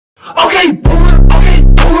Okay, boomer, okay,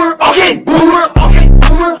 boomer, okay, boomer, okay,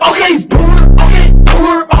 boomer, okay, boomer, okay,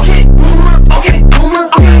 boomer, okay, boomer,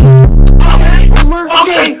 okay, boomer, okay, okay, boomer,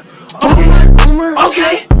 okay, boomer, boomer,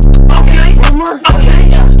 okay, okay,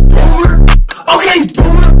 boomer, okay,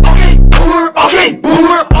 boomer, okay,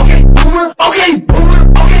 boomer, okay, boomer, okay, boomer,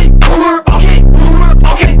 okay, boomer, okay, boomer, okay, boomer,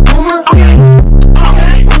 okay, boomer, okay,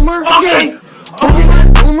 boomer, okay, okay, boomer, okay,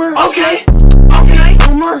 boomer, okay, okay,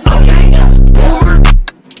 boomer, okay, boomer.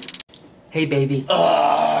 Hey, baby.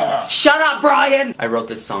 Shut up, Brian! I wrote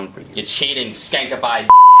this song for you. You cheating, skankified.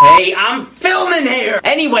 Hey, I'm filming here!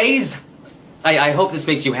 Anyways, I hope this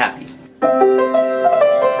makes you happy.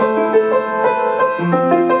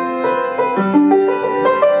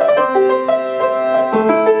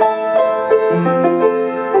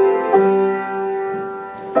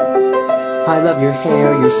 I love your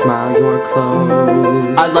hair, your smile, your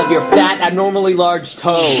clothes. I love your fat, abnormally large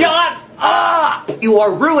toes. Shut up! You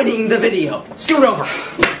are ruining the video. Scoot over.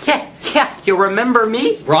 Yeah, you remember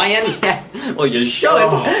me? Brian? Yeah. Well, you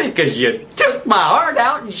should, because you took my heart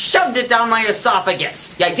out and shoved it down my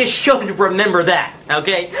esophagus. Yeah, you should remember that,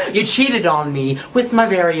 okay? You cheated on me with my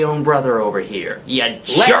very own brother over here. You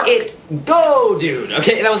jerk. Let it go, dude.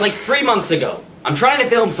 Okay, that was like 3 months ago. I'm trying to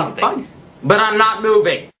film something. Fine. But I'm not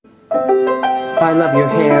moving. I love your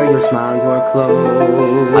hair, your smile, your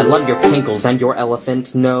clothes. I love your kinkles and your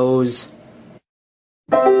elephant nose.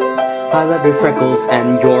 I love your freckles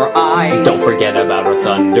and your eyes. Don't forget about her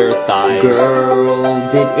thunder thighs.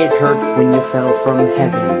 Girl, did it hurt when you fell from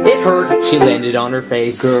heaven? It hurt. She landed on her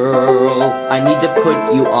face. Girl, I need to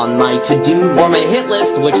put you on my to-do list. Or my hit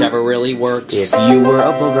list, whichever really works. If you were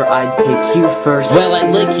a booger, I'd pick you first. Well, I'd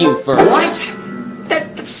lick you first. What?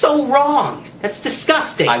 That's so wrong. That's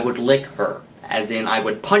disgusting. I would lick her. As in, I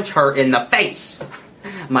would punch her in the face.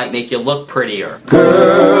 Might make you look prettier.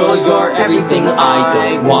 Girl, you're everything I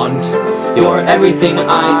don't want. You're everything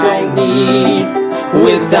I don't need.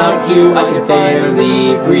 Without you, I can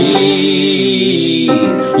barely breathe.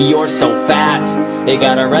 You're so fat. They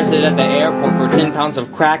got arrested at the airport for 10 pounds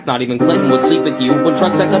of crack. Not even Clinton would sleep with you. When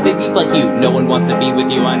trucks stacked up big beef like you. No one wants to be with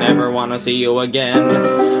you. I never want to see you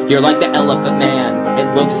again. You're like the elephant man.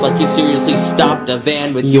 It looks like you seriously stopped a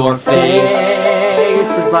van with your face.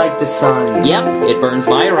 Is like the sun. Yep, it burns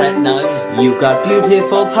my retinas. You've got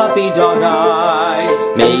beautiful puppy dog eyes.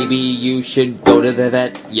 Maybe you should go to the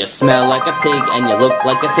vet. You smell like a pig and you look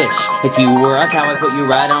like a fish. If you were a cow, I'd put you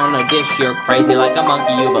right on a dish. You're crazy like a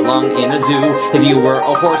monkey, you belong in a zoo. If you were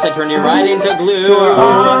a horse, I'd turn you right into glue. Your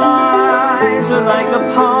eyes are like a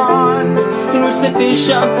pond in which the fish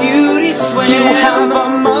of beauty swim. You have a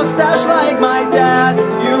mustache like my dad.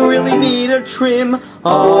 You really need a trim.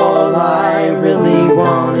 All I really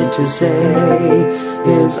wanted to say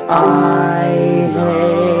is I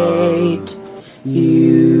hate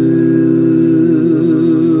you.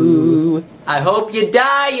 I hope you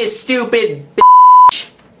die, you stupid bitch.